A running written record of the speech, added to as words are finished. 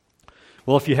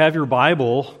Well, if you have your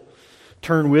Bible,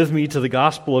 turn with me to the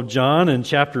Gospel of John in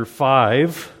chapter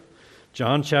 5.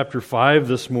 John chapter 5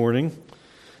 this morning.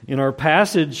 In our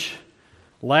passage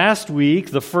last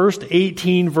week, the first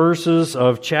 18 verses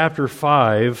of chapter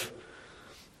 5,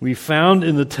 we found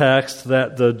in the text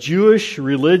that the Jewish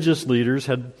religious leaders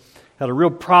had a real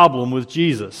problem with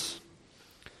Jesus.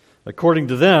 According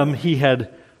to them, he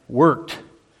had worked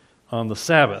on the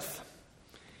Sabbath.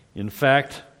 In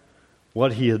fact,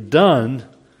 what he had done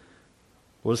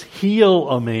was heal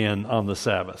a man on the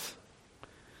Sabbath.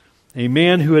 A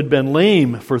man who had been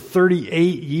lame for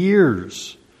 38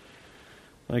 years.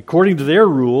 According to their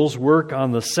rules, work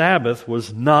on the Sabbath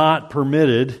was not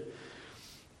permitted.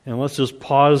 And let's just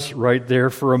pause right there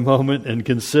for a moment and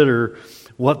consider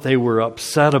what they were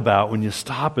upset about. When you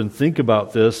stop and think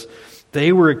about this,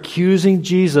 they were accusing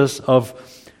Jesus of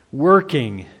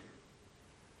working.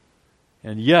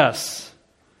 And yes,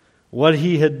 what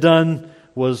he had done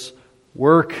was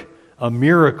work a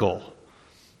miracle.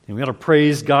 And we've got to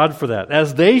praise God for that,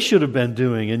 as they should have been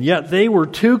doing. And yet they were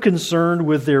too concerned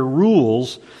with their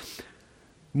rules,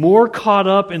 more caught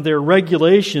up in their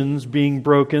regulations being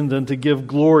broken than to give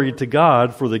glory to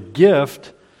God for the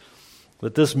gift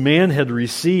that this man had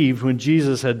received when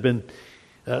Jesus had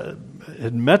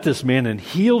met this man and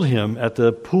healed him at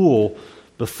the pool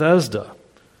Bethesda.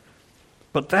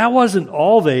 But that wasn't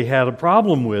all they had a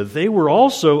problem with. They were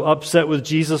also upset with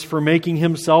Jesus for making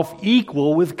himself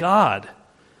equal with God.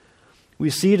 We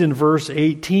see it in verse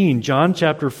 18. John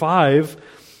chapter 5,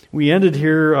 we ended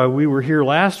here, we were here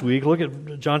last week. Look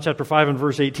at John chapter 5 and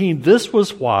verse 18. This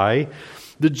was why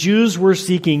the Jews were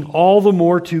seeking all the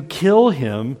more to kill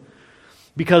him,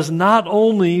 because not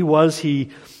only was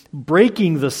he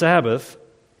breaking the Sabbath,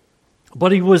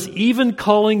 but he was even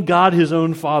calling God his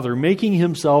own Father, making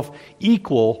himself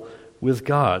equal with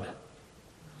God.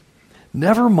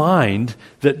 Never mind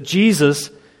that Jesus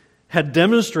had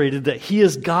demonstrated that he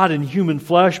is God in human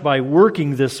flesh by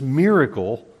working this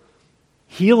miracle,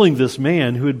 healing this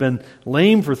man who had been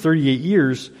lame for 38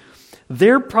 years.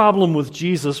 Their problem with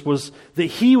Jesus was that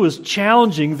he was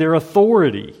challenging their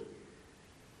authority.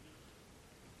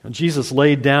 And Jesus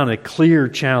laid down a clear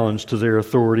challenge to their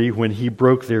authority when he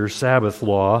broke their Sabbath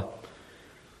law.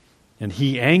 And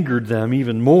he angered them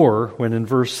even more when in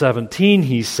verse 17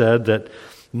 he said that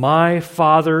my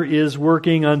Father is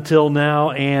working until now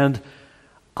and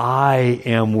I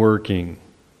am working.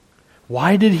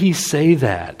 Why did he say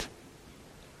that?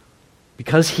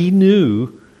 Because he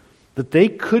knew that they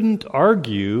couldn't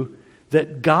argue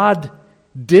that God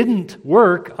didn't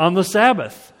work on the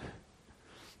Sabbath.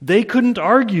 They couldn't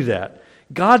argue that.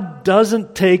 God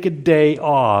doesn't take a day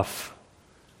off.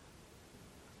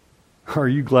 Are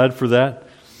you glad for that?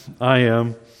 I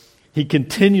am. He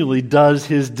continually does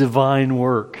his divine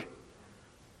work.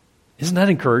 Isn't that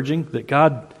encouraging? That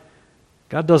God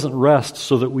doesn't rest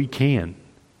so that we can.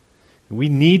 We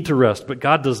need to rest, but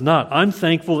God does not. I'm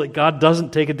thankful that God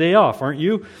doesn't take a day off, aren't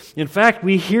you? In fact,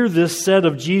 we hear this said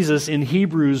of Jesus in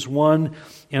Hebrews 1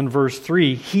 and verse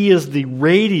 3. He is the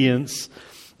radiance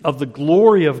of the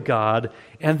glory of God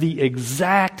and the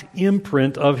exact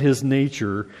imprint of his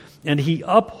nature, and he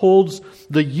upholds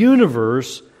the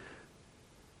universe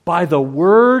by the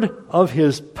word of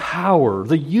his power.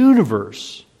 The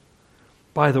universe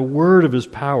by the word of his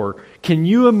power. Can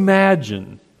you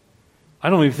imagine? I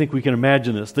don't even think we can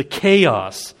imagine this. The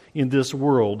chaos in this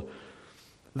world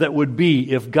that would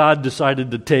be if God decided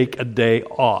to take a day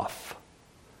off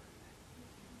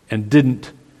and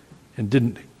didn't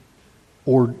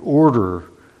order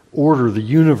the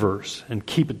universe and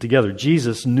keep it together.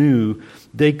 Jesus knew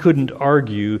they couldn't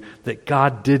argue that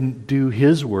God didn't do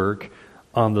his work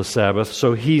on the Sabbath,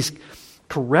 so he's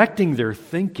correcting their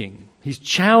thinking. He's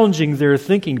challenging their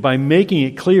thinking by making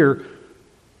it clear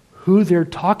who they're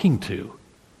talking to.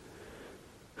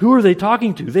 Who are they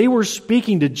talking to? They were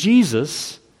speaking to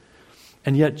Jesus,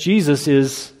 and yet Jesus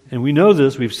is, and we know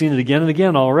this, we've seen it again and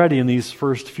again already in these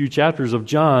first few chapters of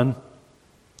John,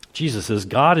 Jesus is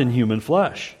God in human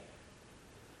flesh.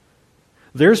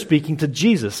 They're speaking to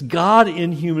Jesus, God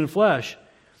in human flesh.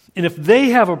 And if they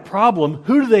have a problem,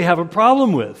 who do they have a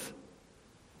problem with?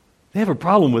 They have a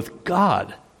problem with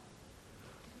God.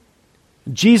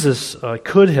 Jesus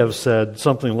could have said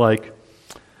something like,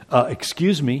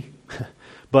 excuse me,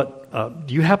 but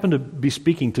do you happen to be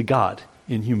speaking to God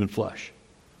in human flesh?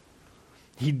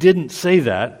 He didn't say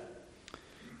that.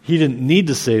 He didn't need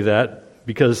to say that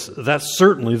because that's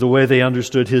certainly the way they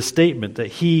understood his statement, that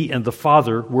he and the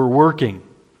Father were working.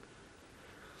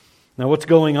 Now what's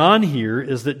going on here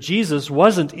is that Jesus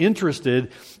wasn't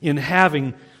interested in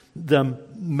having them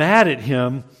mad at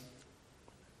him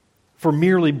for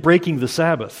merely breaking the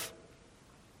Sabbath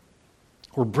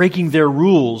or breaking their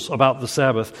rules about the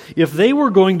Sabbath. If they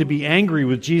were going to be angry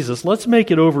with Jesus, let's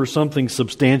make it over something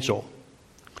substantial.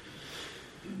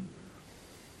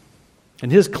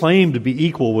 And his claim to be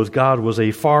equal with God was a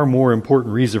far more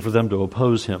important reason for them to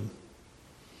oppose him.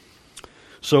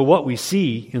 So what we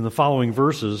see in the following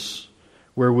verses,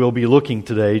 where we'll be looking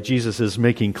today, Jesus is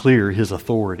making clear his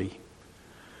authority.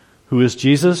 Who is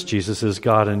Jesus? Jesus is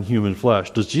God in human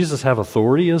flesh. Does Jesus have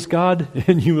authority as God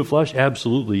in human flesh?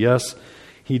 Absolutely, yes,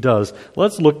 he does.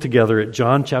 Let's look together at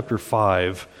John chapter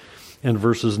 5 and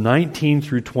verses 19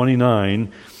 through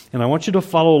 29. And I want you to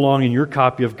follow along in your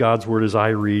copy of God's Word as I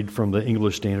read from the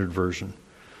English Standard Version.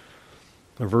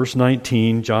 Verse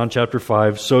 19, John chapter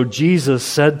 5, "So Jesus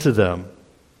said to them,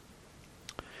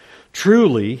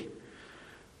 'Truly,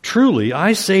 truly,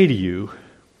 I say to you,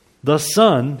 the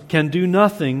Son can do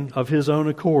nothing of his own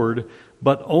accord,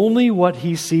 but only what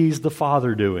he sees the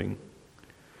Father doing.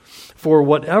 For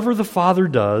whatever the Father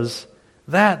does,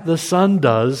 that the Son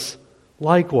does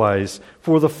likewise.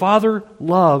 For the Father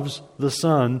loves the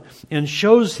Son and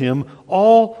shows him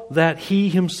all that he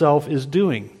himself is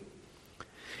doing.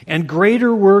 And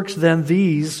greater works than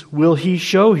these will he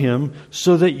show him,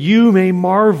 so that you may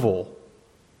marvel.'"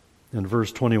 And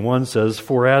verse 21 says,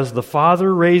 "For as the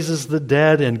Father raises the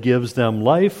dead and gives them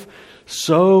life,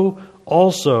 so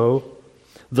also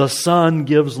the Son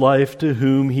gives life to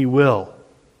whom he will.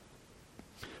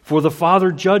 For the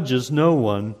Father judges no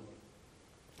one,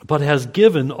 but has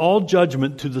given all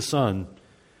judgment to the Son,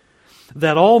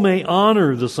 that all may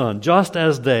honor the Son, just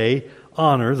as they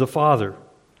honor the Father.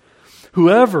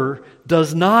 Whoever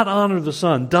does not honor the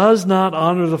Son does not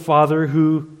honor the Father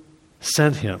who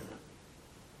sent him."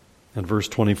 And verse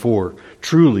 24,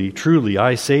 "Truly, truly,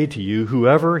 I say to you,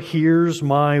 whoever hears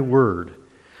my word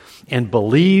and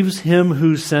believes him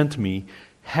who sent me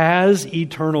has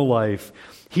eternal life.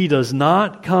 He does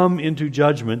not come into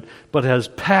judgment, but has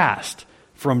passed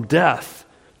from death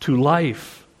to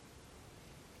life."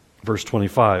 Verse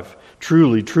 25,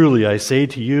 "Truly, truly, I say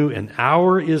to you, an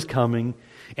hour is coming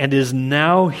and is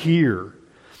now here,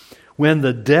 when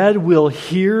the dead will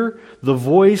hear the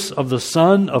voice of the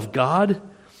Son of God,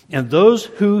 and those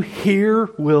who hear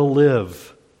will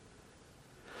live.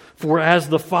 For as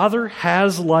the Father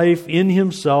has life in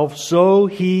himself, so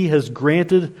he has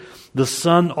granted the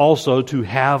Son also to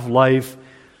have life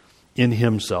in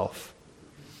himself.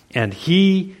 And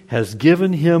he has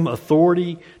given him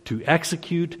authority to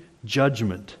execute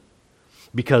judgment,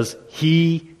 because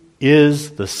he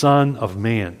is the Son of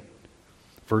Man."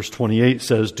 Verse 28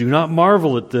 says, "Do not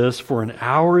marvel at this, for an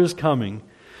hour is coming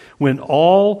when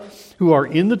all who are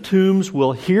in the tombs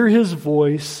will hear his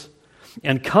voice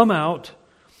and come out,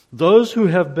 those who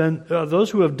have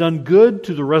done good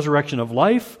to the resurrection of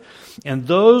life, and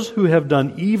those who have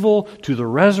done evil to the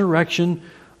resurrection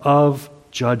of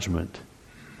judgment."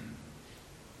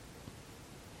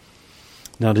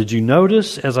 Now, did you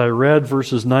notice as I read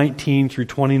verses 19 through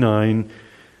 29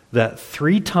 that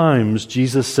 3 times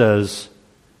Jesus says,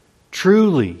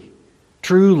 "Truly,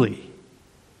 truly"?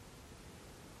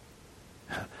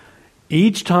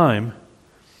 Each time,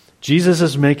 Jesus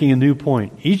is making a new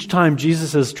point. Each time,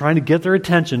 Jesus is trying to get their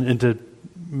attention and to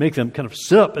make them kind of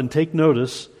sit up and take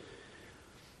notice.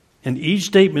 And each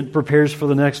statement prepares for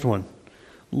the next one.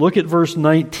 Look at verse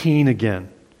 19 again.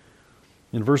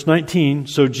 In verse 19,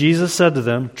 "So Jesus said to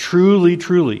them, 'Truly,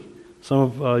 truly.'"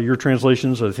 Some of your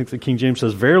translations, I think the King James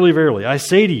says, "Verily, verily, I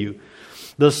say to you,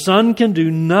 the Son can do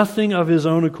nothing of his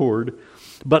own accord,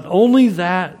 but only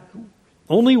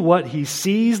what he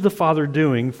sees the Father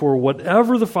doing. For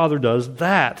whatever the Father does,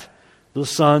 that the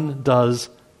Son does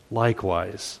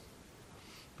likewise."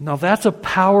 Now that's a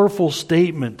powerful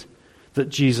statement that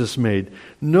Jesus made.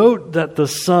 Note that the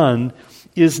Son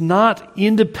is not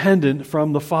independent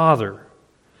from the Father.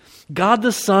 God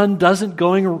the Son doesn't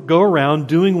go around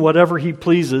doing whatever he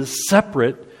pleases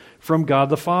separate from God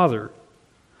the Father.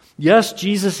 Yes,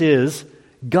 Jesus is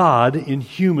God in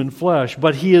human flesh,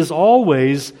 but he is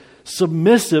always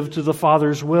submissive to the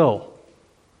Father's will.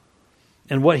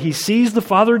 And what he sees the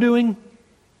Father doing,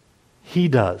 he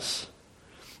does.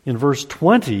 In verse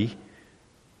 20,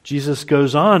 Jesus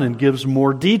goes on and gives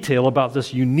more detail about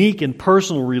this unique and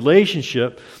personal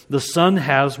relationship the Son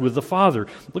has with the Father.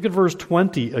 Look at verse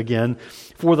 20 again.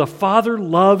 "For the Father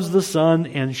loves the Son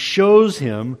and shows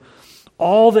him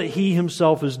all that he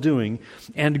himself is doing,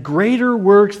 and greater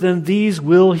works than these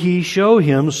will he show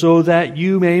him, so that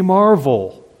you may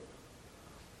marvel."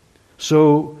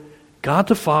 So God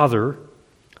the Father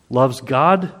loves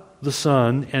God the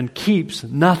Son and keeps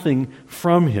nothing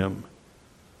from him.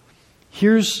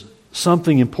 Here's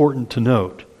something important to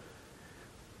note.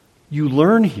 you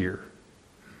learn here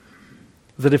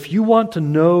that if you want to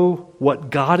know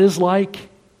what God is like,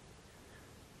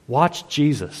 watch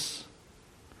Jesus.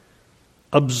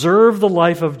 Observe the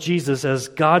life of Jesus as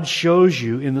God shows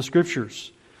you in the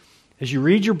Scriptures. As you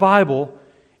read your Bible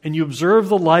and you observe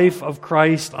the life of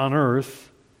Christ on earth,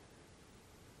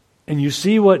 and you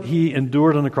see what He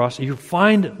endured on the cross, you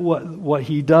find what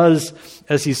He does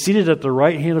as He's seated at the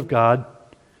right hand of God,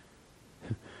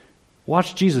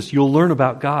 watch Jesus. You'll learn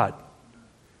about God.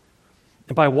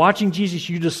 And by watching Jesus,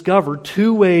 you discover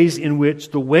two ways in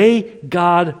which the way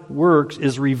God works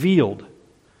is revealed.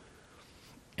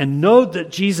 And note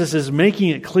that Jesus is making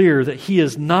it clear that He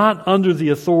is not under the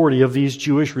authority of these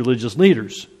Jewish religious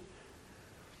leaders.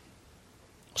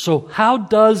 So how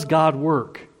does God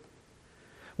work?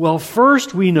 Well,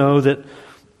 first we know that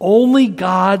only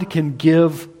God can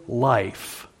give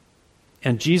life.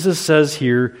 And Jesus says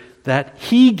here that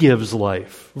He gives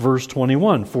life. Verse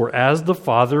 21, for as the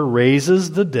Father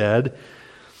raises the dead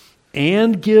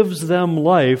and gives them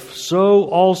life, so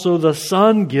also the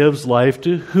Son gives life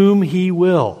to whom He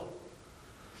will.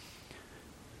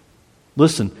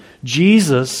 Listen,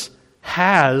 Jesus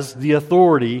has the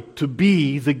authority to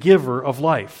be the giver of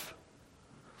life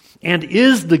and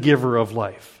is the giver of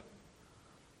life.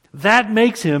 That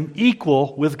makes Him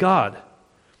equal with God.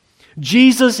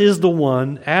 Jesus is the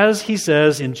one, as He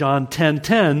says in John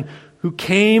 10:10, who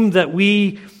came that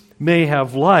we may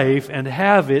have life and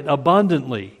have it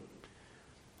abundantly.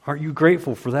 Aren't you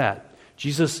grateful for that?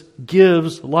 Jesus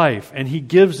gives life, and He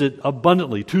gives it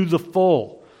abundantly, to the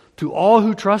full, to all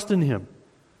who trust in Him.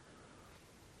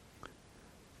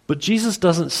 But Jesus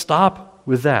doesn't stop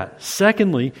with that.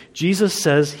 Secondly, Jesus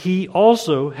says He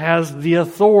also has the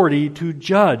authority to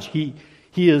judge. He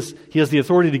has the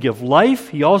authority to give life.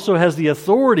 He also has the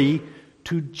authority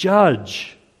to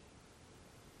judge.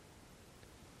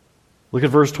 Look at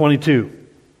verse 22.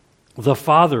 The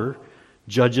Father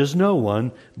judges no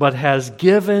one, but has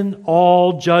given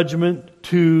all judgment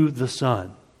to the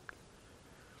Son.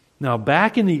 Now,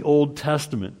 back in the Old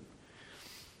Testament,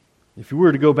 if you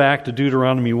were to go back to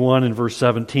Deuteronomy 1 and verse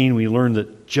 17, we learn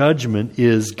that judgment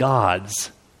is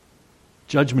God's.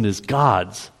 Judgment is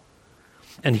God's.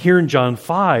 And here in John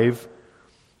 5,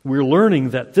 we're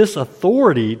learning that this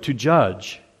authority to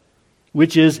judge,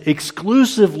 which is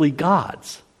exclusively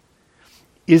God's,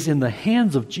 is in the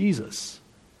hands of Jesus.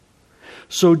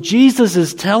 So Jesus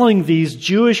is telling these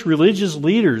Jewish religious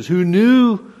leaders who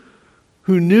knew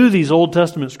these Old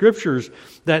Testament scriptures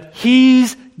that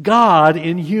He's God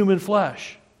in human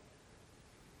flesh.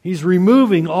 He's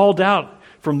removing all doubt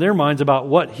from their minds about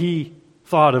what He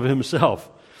thought of Himself.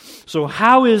 So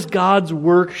how is God's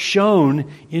work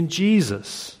shown in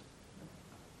Jesus?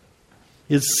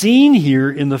 It's seen here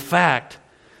in the fact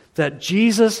that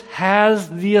Jesus has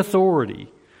the authority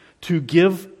to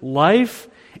give life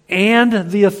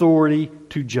and the authority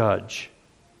to judge.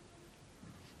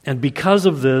 And because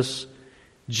of this,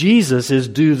 Jesus is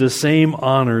due the same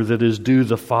honor that is due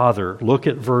the Father. Look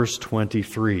at verse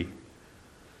 23.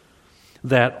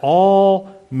 That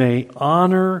all may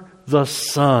honor the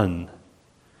Son,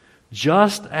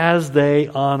 just as they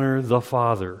honor the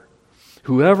Father.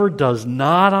 Whoever does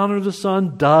not honor the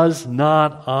Son does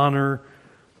not honor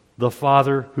the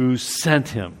Father who sent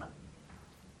Him.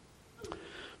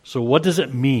 So what does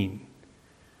it mean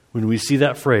when we see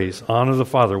that phrase, honor the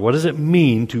Father? What does it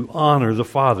mean to honor the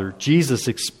Father? Jesus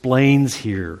explains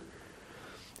here.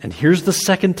 And here's the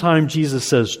second time Jesus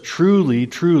says, truly,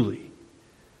 truly.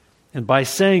 And by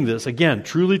saying this, again,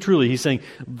 truly, truly, He's saying,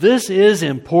 this is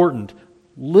important.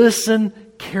 Listen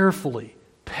carefully.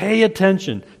 Pay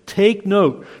attention. Take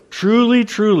note. Truly,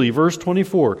 truly, verse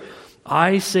 24,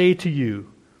 I say to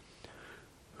you,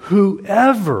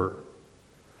 whoever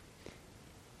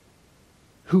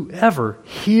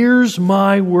hears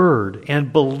my word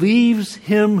and believes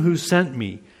Him who sent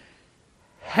me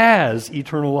has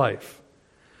eternal life.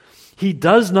 He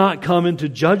does not come into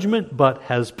judgment, but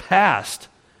has passed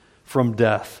from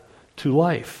death to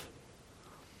life.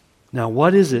 Now,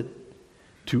 what is it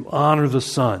to honor the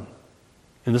Son?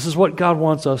 And this is what God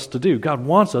wants us to do. God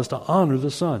wants us to honor the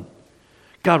Son.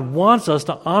 God wants us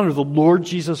to honor the Lord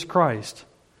Jesus Christ.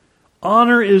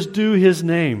 Honor is due His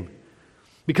name.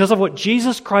 Because of what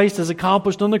Jesus Christ has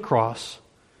accomplished on the cross,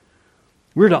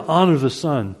 we're to honor the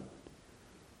Son.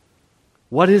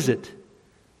 What is it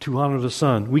to honor the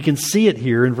Son? We can see it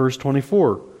here in verse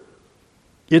 24.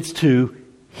 It's to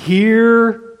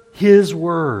hear His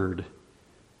word.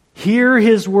 Hear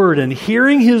His word. And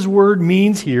hearing His word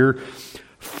means here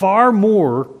far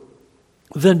more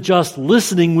than just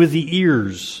listening with the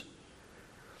ears.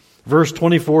 Verse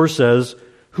 24 says,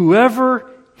 whoever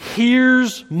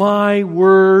hears my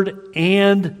word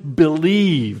and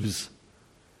believes.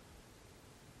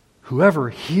 Whoever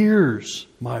hears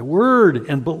my word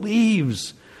and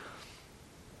believes.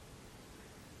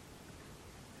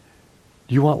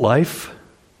 Do you want life?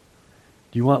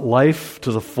 Do you want life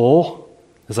to the full,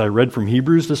 as I read from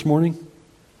Hebrews this morning?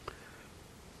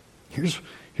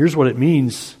 Here's what it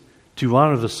means to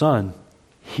honor the Son.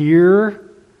 Hear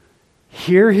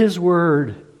His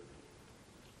word.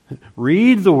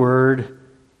 Read the word.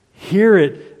 Hear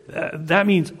it. That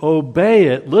means obey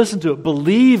it. Listen to it.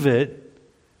 Believe it.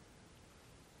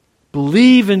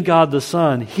 Believe in God the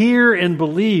Son. Hear and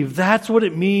believe. That's what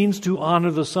it means to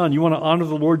honor the Son. You want to honor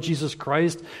the Lord Jesus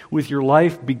Christ with your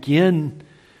life? Begin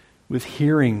with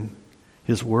hearing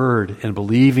His word and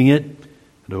believing it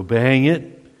and obeying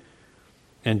it.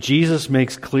 And Jesus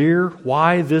makes clear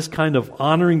why this kind of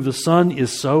honoring the Son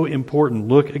is so important.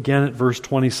 Look again at verse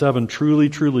 27. Truly,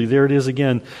 truly, there it is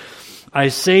again. I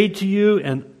say to you,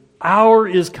 an hour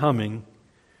is coming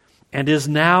and is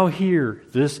now here.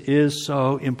 This is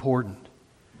so important.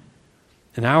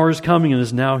 An hour is coming and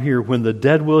is now here when the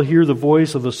dead will hear the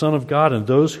voice of the Son of God, and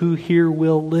those who hear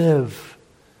will live.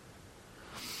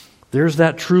 There's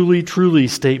that truly, truly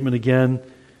statement again.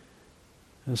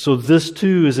 And so this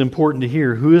too is important to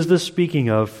hear. Who is this speaking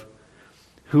of?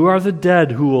 Who are the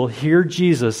dead who will hear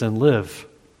Jesus and live?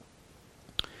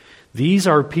 These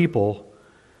are people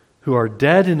who are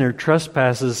dead in their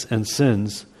trespasses and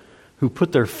sins, who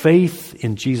put their faith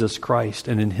in Jesus Christ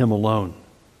and in Him alone.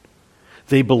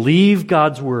 They believe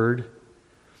God's word,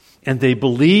 and they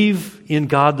believe in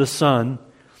God the Son,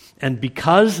 and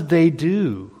because they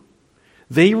do,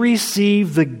 they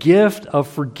receive the gift of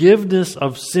forgiveness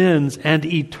of sins and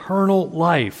eternal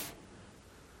life.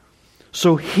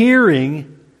 So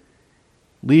hearing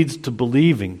leads to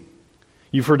believing.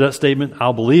 You've heard that statement,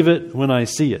 I'll believe it when I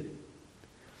see it.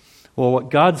 Well, what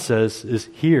God says is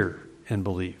hear and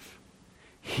believe.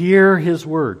 Hear His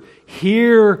word.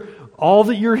 Hear all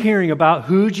that you're hearing about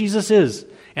who Jesus is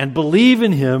and believe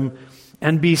in Him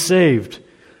and be saved.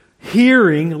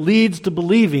 Hearing leads to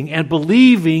believing, and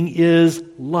believing is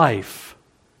life.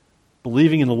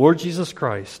 Believing in the Lord Jesus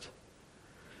Christ.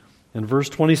 And verse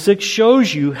 26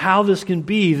 shows you how this can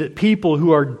be, that people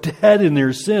who are dead in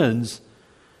their sins,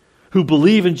 who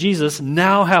believe in Jesus,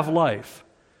 now have life.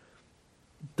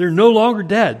 They're no longer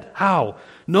dead. How?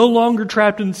 No longer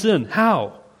trapped in sin.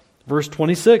 How? Verse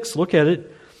 26, look at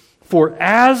it. For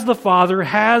as the Father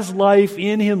has life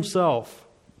in Himself,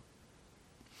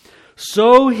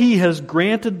 so He has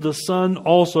granted the Son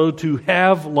also to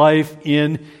have life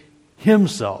in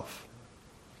Himself.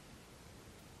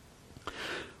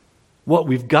 What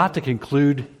we've got to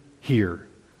conclude here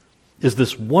is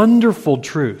this wonderful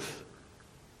truth.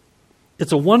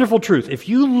 It's a wonderful truth. If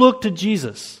you look to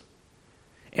Jesus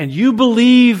and you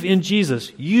believe in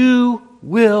Jesus, you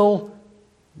will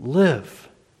live.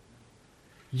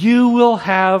 You will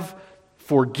have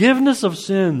forgiveness of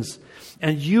sins,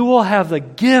 and you will have the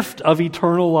gift of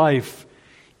eternal life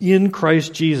in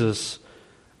Christ Jesus,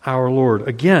 our Lord.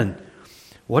 Again,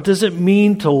 what does it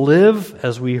mean to live?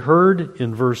 As we heard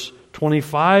in verse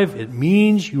 25, it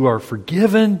means you are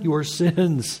forgiven your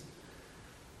sins.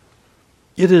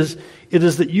 It is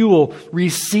that you will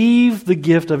receive the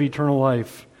gift of eternal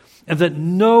life, and that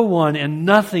no one and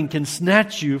nothing can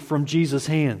snatch you from Jesus'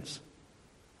 hands.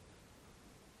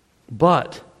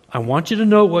 But I want you to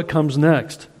know what comes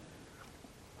next.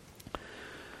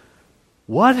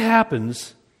 What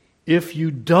happens if you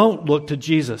don't look to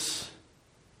Jesus?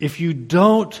 If you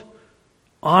don't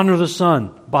honor the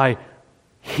Son by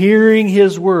hearing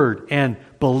His word and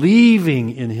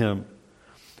believing in Him?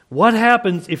 What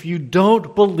happens if you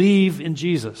don't believe in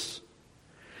Jesus?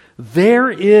 There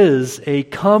is a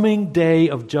coming day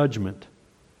of judgment.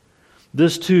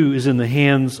 This too is in the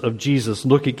hands of Jesus.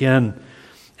 Look again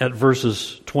at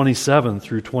verses 27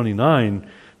 through 29.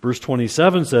 Verse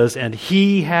 27 says, and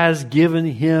He has given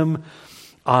Him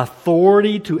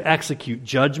authority to execute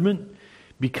judgment,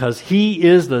 because He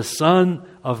is the Son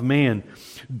of Man.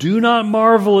 Do not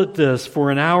marvel at this, for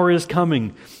an hour is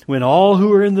coming when all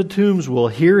who are in the tombs will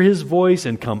hear His voice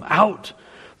and come out,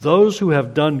 those who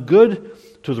have done good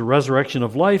to the resurrection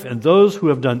of life, and those who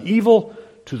have done evil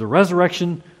to the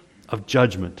resurrection of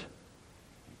judgment.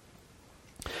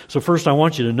 So first I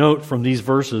want you to note from these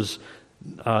verses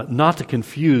not to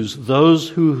confuse those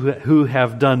who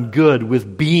have done good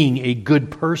with being a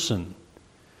good person.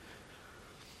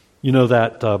 You know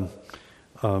that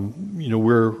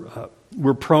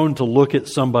we're prone to look at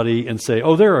somebody and say,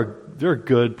 "Oh, they're a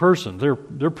good person. They're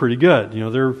pretty good.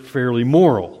 They're fairly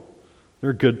moral.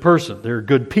 They're a good person. They're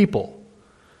good people."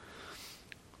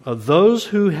 Those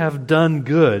who have done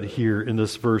good here in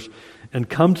this verse and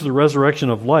come to the resurrection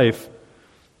of life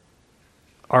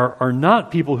are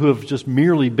not people who have just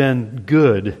merely been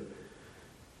good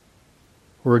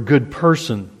or a good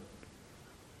person.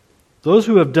 Those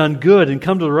who have done good and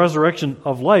come to the resurrection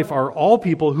of life are all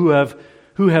people who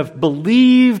have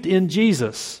believed in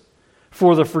Jesus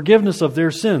for the forgiveness of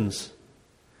their sins.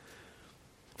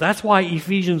 That's why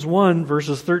Ephesians 1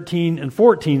 verses 13 and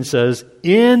 14 says,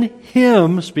 "In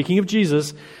Him," speaking of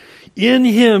Jesus, "in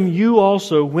Him you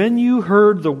also, when you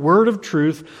heard the word of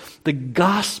truth, the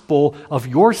gospel of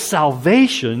your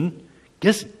salvation,"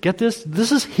 get this?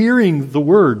 This is hearing the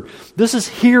word. This is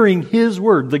hearing His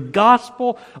word. The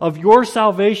gospel of your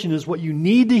salvation is what you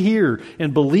need to hear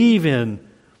and believe in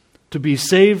to be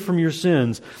saved from your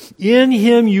sins. "In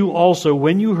Him you also,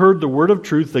 when you heard the word of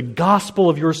truth, the gospel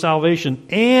of your salvation,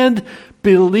 and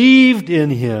believed in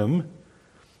Him,"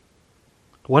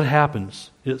 what happens?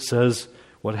 It says,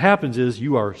 what happens is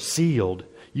you are sealed.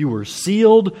 You were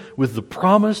sealed with the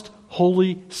promised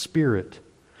Holy Spirit,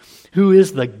 who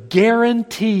is the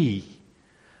guarantee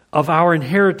of our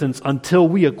inheritance until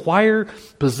we acquire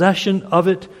possession of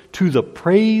it to the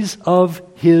praise of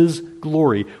His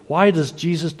glory. Why does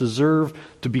Jesus deserve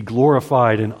to be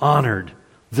glorified and honored?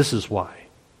 This is why.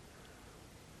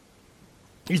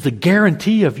 He's the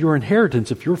guarantee of your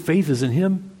inheritance if your faith is in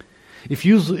Him. If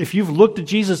you've looked at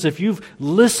Jesus, if you've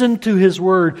listened to His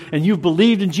word and you've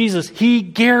believed in Jesus, He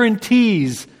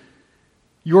guarantees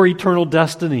your eternal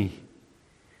destiny.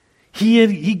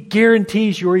 He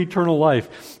guarantees your eternal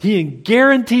life. He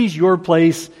guarantees your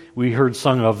place, we heard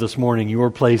sung of this morning,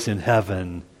 your place in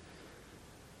heaven.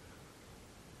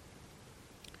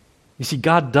 You see,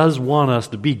 God does want us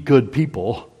to be good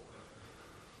people.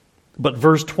 But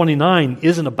verse 29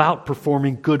 isn't about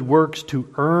performing good works to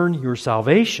earn your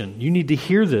salvation. You need to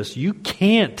hear this. You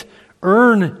can't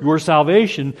earn your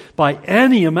salvation by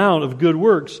any amount of good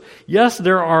works. Yes,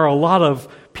 there are a lot of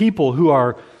people who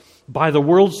are, by the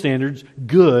world's standards,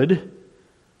 good.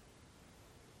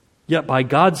 Yet by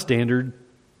God's standard,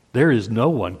 there is no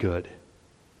one good.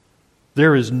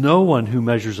 There is no one who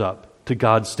measures up to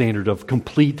God's standard of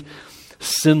complete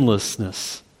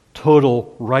sinlessness,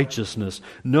 total righteousness.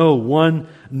 No one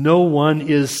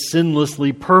is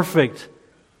sinlessly perfect.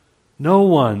 No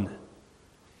one.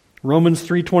 Romans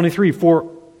 3:23, "For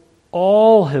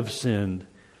all have sinned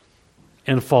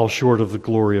and fall short of the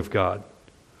glory of God."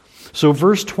 So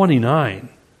verse 29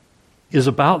 is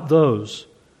about those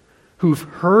who've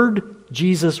heard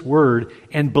Jesus' word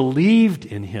and believed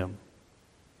in Him.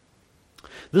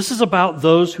 This is about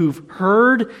those who've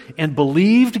heard and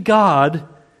believed God,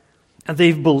 and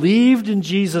they've believed in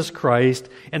Jesus Christ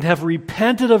and have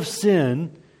repented of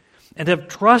sin and have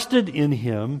trusted in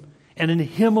Him and in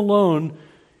Him alone,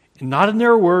 not in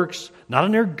their works, not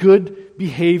in their good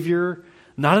behavior,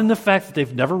 not in the fact that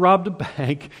they've never robbed a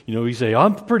bank. You say,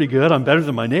 "I'm pretty good, I'm better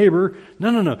than my neighbor." No.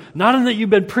 Not in that you've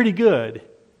been pretty good.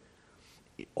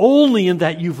 Only in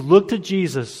that you've looked at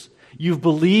Jesus, you've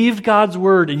believed God's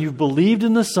word, and you've believed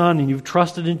in the Son, and you've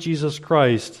trusted in Jesus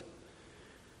Christ.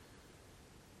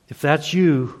 If that's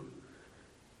you,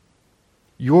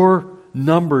 you're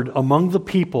numbered among the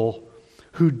people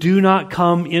who do not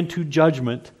come into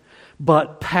judgment,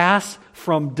 but pass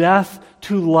from death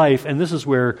to life. And this is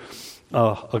where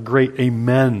a great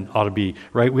amen ought to be,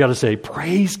 right? We ought to say,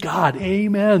 "Praise God,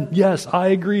 amen. Yes, I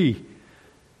agree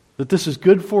that this is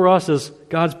good for us as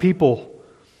God's people."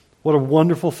 What a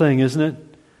wonderful thing, isn't it?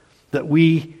 That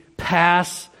we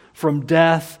pass from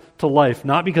death to life,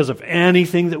 not because of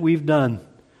anything that we've done,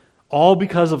 all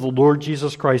because of the Lord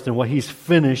Jesus Christ and what He's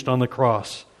finished on the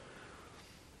cross.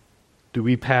 Do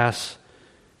we pass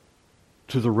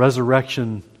to the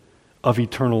resurrection of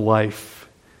eternal life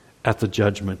at the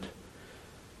judgment?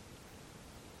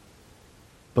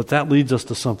 But that leads us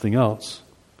to something else.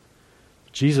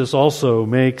 Jesus also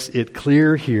makes it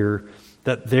clear here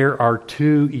that there are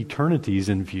two eternities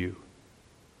in view.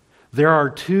 There are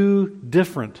two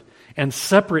different and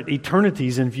separate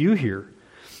eternities in view here.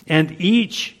 And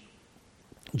each,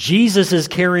 Jesus is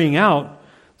carrying out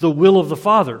the will of the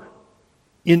Father.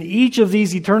 In each of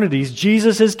these eternities,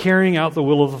 Jesus is carrying out the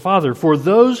will of the Father. For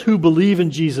those who believe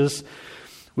in Jesus,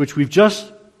 which we've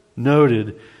just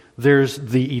noted, there's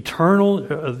the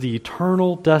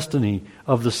eternal destiny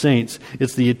of the saints.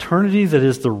 It's the eternity that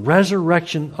is the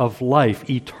resurrection of life,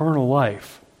 eternal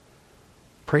life.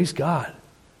 Praise God.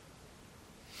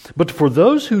 But for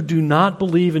those who do not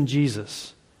believe in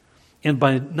Jesus, and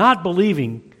by not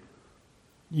believing,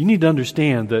 you need to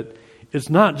understand that it's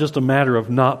not just a matter of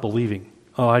not believing.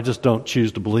 "Oh, I just don't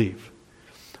choose to believe."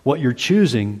 What you're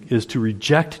choosing is to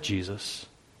reject Jesus.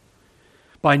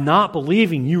 By not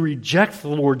believing, you reject the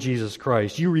Lord Jesus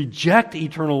Christ. You reject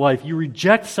eternal life. You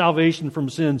reject salvation from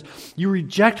sins. You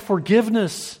reject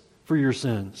forgiveness for your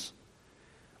sins.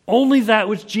 Only that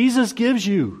which Jesus gives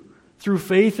you through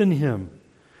faith in Him.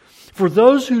 For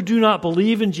those who do not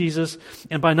believe in Jesus,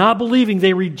 and by not believing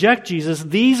they reject Jesus,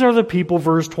 these are the people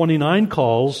verse 29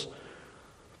 calls,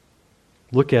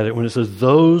 look at it when it says,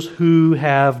 those who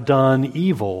have done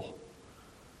evil.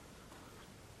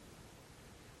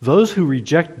 Those who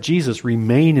reject Jesus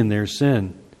remain in their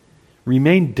sin,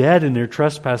 remain dead in their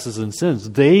trespasses and sins.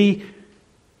 They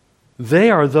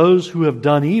are those who have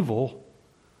done evil.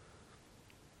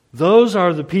 Those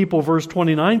are the people, verse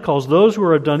 29 calls, those who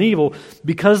have done evil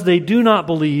because they do not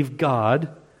believe God,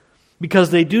 because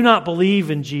they do not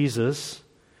believe in Jesus,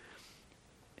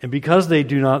 and because they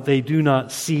do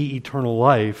not see eternal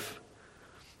life,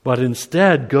 but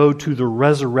instead go to the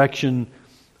resurrection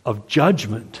of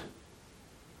judgment.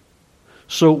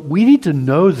 So we need to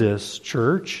know this,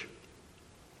 church.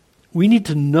 We need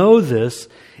to know this,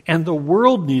 and the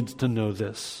world needs to know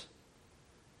this.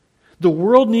 The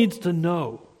world needs to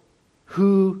know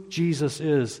who Jesus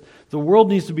is. The world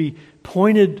needs to be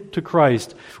pointed to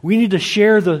Christ. We need to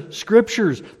share the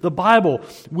Scriptures, the Bible,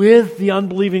 with the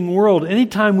unbelieving world.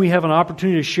 Anytime we have an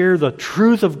opportunity to share the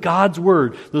truth of God's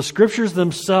Word, the Scriptures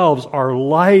themselves are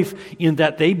life in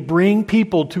that they bring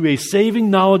people to a saving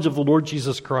knowledge of the Lord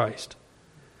Jesus Christ.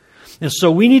 And so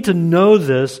we need to know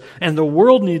this, and the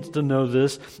world needs to know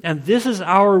this, and this is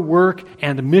our work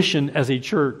and mission as a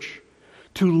church.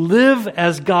 To live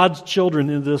as God's children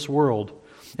in this world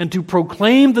and to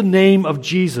proclaim the name of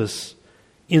Jesus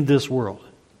in this world.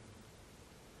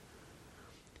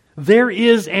 There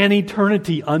is an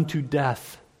eternity unto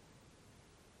death.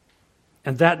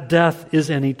 And that death is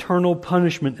an eternal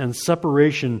punishment and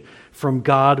separation from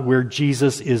God where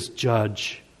Jesus is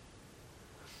judge.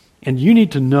 And you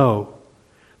need to know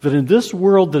that in this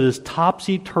world that is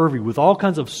topsy-turvy with all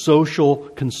kinds of social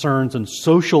concerns and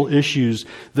social issues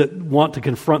that want to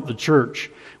confront the church,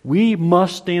 we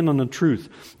must stand on the truth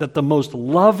that the most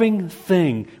loving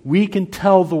thing we can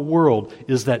tell the world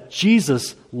is that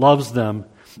Jesus loves them,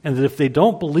 and that if they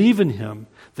don't believe in Him,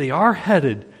 they are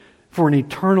headed for an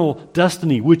eternal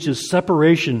destiny, which is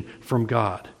separation from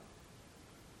God.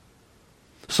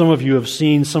 Some of you have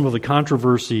seen some of the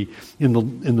controversy in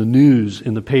the news,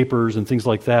 in the papers and things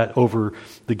like that over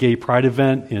the gay pride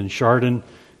event in Chardon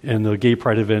and the gay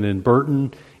pride event in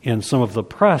Burton, and some of the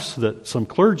press that some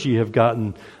clergy have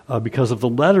gotten because of the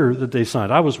letter that they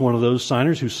signed. I was one of those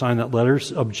signers who signed that letter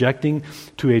objecting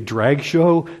to a drag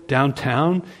show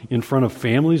downtown in front of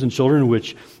families and children,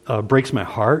 which breaks my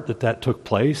heart that took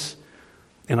place.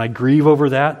 And I grieve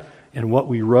over that. And what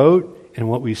we wrote and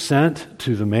what we sent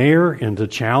to the mayor and to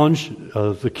challenge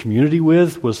the community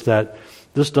with was that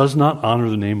this does not honor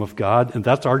the name of God, and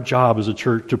that's our job as a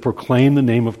church, to proclaim the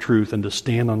name of truth and to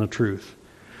stand on the truth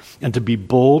and to be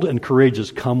bold and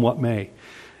courageous come what may.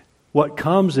 What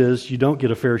comes is you don't get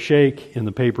a fair shake in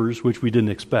the papers, which we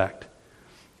didn't expect.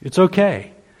 It's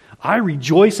okay. I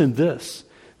rejoice in this,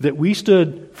 that we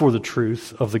stood for the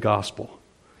truth of the gospel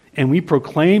and we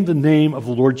proclaimed the name of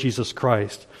the Lord Jesus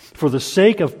Christ for the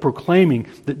sake of proclaiming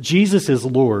that Jesus is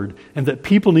Lord and that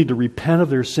people need to repent of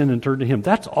their sin and turn to Him.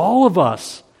 That's all of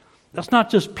us. That's not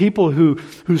just people who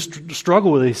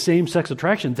struggle with a same-sex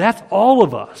attraction. That's all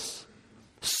of us,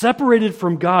 separated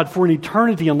from God for an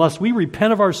eternity unless we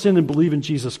repent of our sin and believe in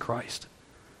Jesus Christ.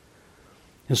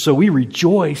 And so we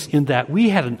rejoice in that we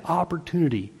had an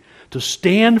opportunity to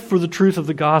stand for the truth of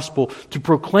the gospel, to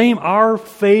proclaim our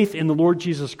faith in the Lord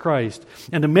Jesus Christ,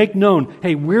 and to make known,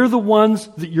 hey, we're the ones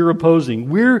that you're opposing.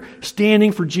 We're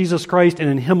standing for Jesus Christ and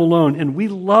in Him alone, and we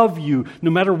love you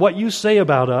no matter what you say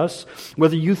about us,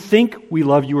 whether you think we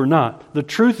love you or not. The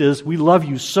truth is, we love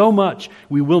you so much,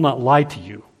 we will not lie to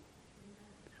you.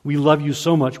 We love you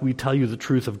so much, we tell you the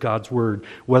truth of God's Word,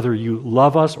 whether you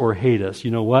love us or hate us.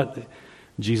 You know what?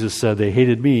 Jesus said, they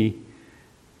hated me,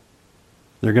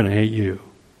 they're going to hate you.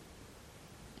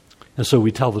 And so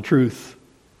we tell the truth,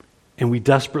 and we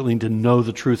desperately need to know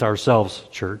the truth ourselves,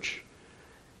 church.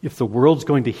 If the world's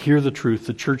going to hear the truth,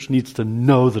 the church needs to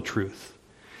know the truth.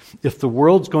 If the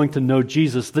world's going to know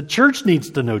Jesus, the church needs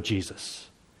to know Jesus.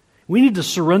 We need to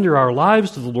surrender our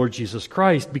lives to the Lord Jesus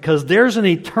Christ because there's an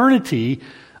eternity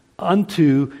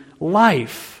unto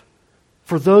life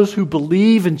for those who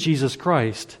believe in Jesus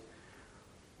Christ.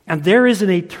 And there is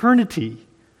an eternity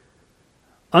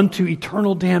unto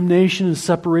eternal damnation and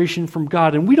separation from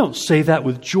God. And we don't say that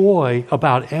with joy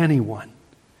about anyone.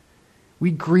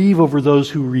 We grieve over those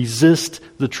who resist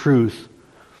the truth,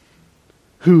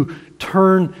 who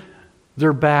turn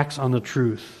their backs on the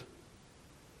truth.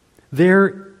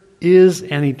 There is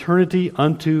an eternity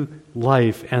unto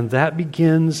life, and that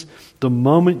begins the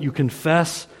moment you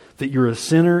confess that you're a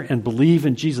sinner and believe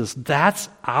in Jesus. That's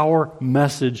our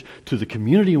message to the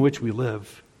community in which we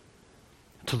live,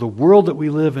 to the world that we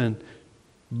live in.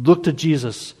 Look to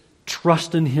Jesus,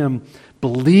 trust in Him,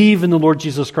 believe in the Lord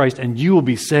Jesus Christ, and you will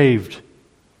be saved.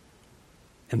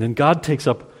 And then God takes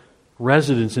up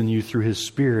residence in you through His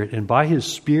Spirit, and by His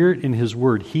Spirit and His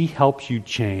Word, He helps you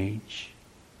change.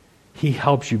 He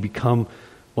helps you become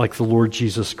like the Lord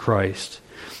Jesus Christ.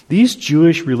 These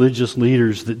Jewish religious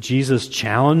leaders that Jesus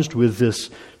challenged with this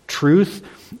truth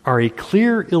are a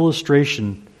clear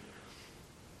illustration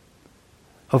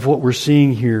of what we're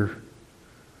seeing here.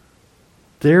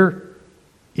 Their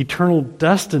eternal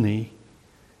destiny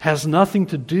has nothing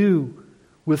to do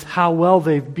with how well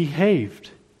they've behaved.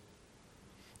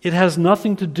 It has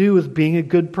nothing to do with being a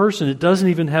good person. It doesn't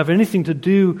even have anything to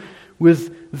do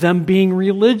with them being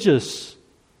religious.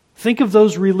 Think of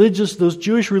those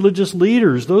Jewish religious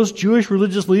leaders. Those Jewish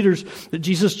religious leaders that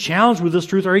Jesus challenged with this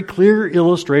truth are a clear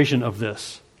illustration of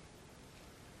this.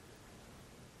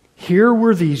 Here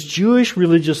were these Jewish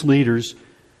religious leaders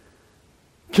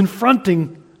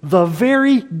confronting the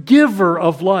very giver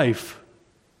of life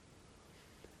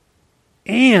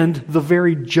and the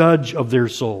very judge of their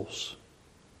souls.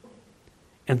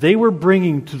 And they were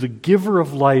bringing to the giver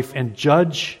of life and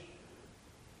judge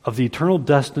of the eternal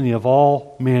destiny of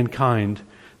all mankind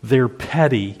their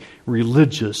petty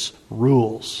religious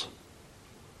rules.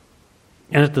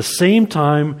 And at the same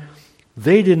time,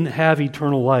 they didn't have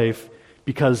eternal life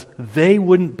because they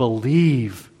wouldn't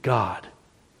believe God.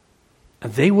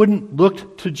 And they wouldn't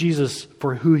look to Jesus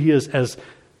for who He is as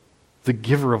the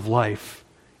giver of life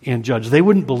and judge. They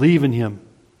wouldn't believe in Him.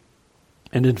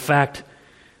 And in fact,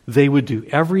 they would do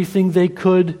everything they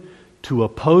could to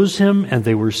oppose Him, and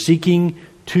they were seeking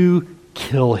to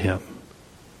kill Him.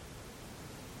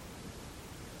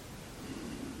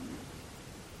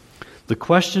 The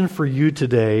question for you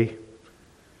today,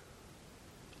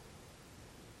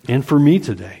 and for me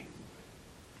today,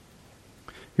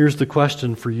 here's the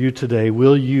question for you today.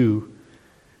 Will you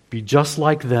be just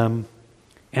like them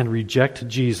and reject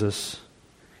Jesus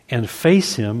and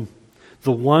face Him,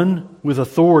 the one with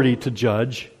authority to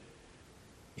judge,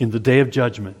 in the day of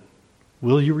judgment?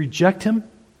 Will you reject Him?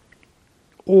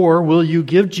 Or will you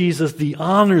give Jesus the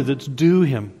honor that's due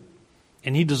Him?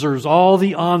 And He deserves all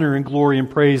the honor and glory and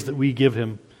praise that we give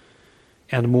Him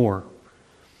and more.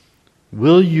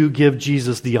 Will you give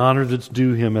Jesus the honor that's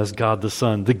due Him as God the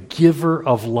Son, the giver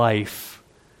of life,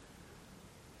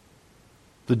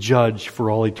 the judge for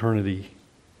all eternity?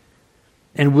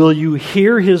 And will you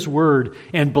hear His word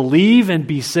and believe and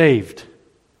be saved?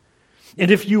 And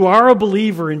if you are a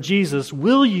believer in Jesus,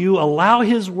 will you allow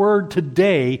His word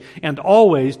today and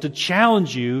always to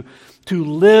challenge you to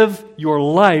live your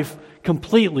life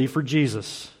completely for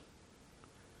Jesus?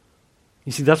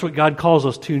 You see, that's what God calls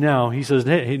us to now. He says,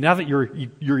 hey, now that your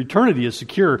eternity is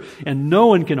secure and no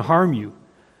one can harm you,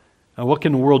 now what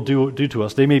can the world do to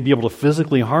us? They may be able to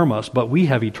physically harm us, but we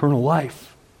have eternal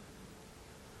life.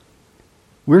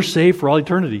 We're saved for all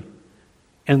eternity.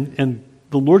 And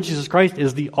the Lord Jesus Christ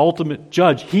is the ultimate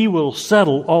judge. He will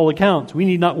settle all accounts. We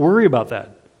need not worry about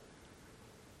that.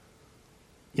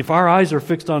 If our eyes are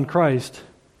fixed on Christ,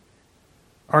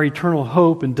 our eternal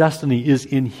hope and destiny is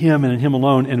in Him and in Him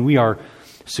alone, and we are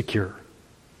secure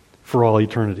for all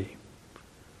eternity.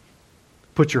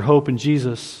 Put your hope in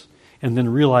Jesus, and then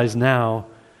realize now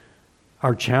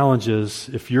our challenge is,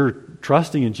 if you're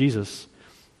trusting in Jesus,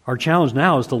 our challenge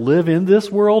now is to live in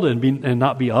this world and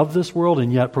not be of this world,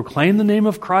 and yet proclaim the name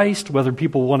of Christ, whether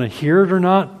people want to hear it or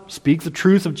not, speak the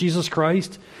truth of Jesus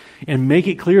Christ, and make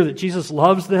it clear that Jesus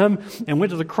loves them and went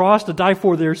to the cross to die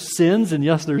for their sins, and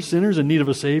yes, they're sinners in need of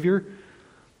a Savior.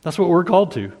 That's what we're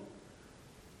called to.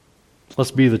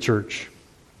 Let's be the church.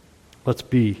 Let's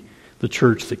be the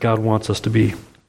church that God wants us to be.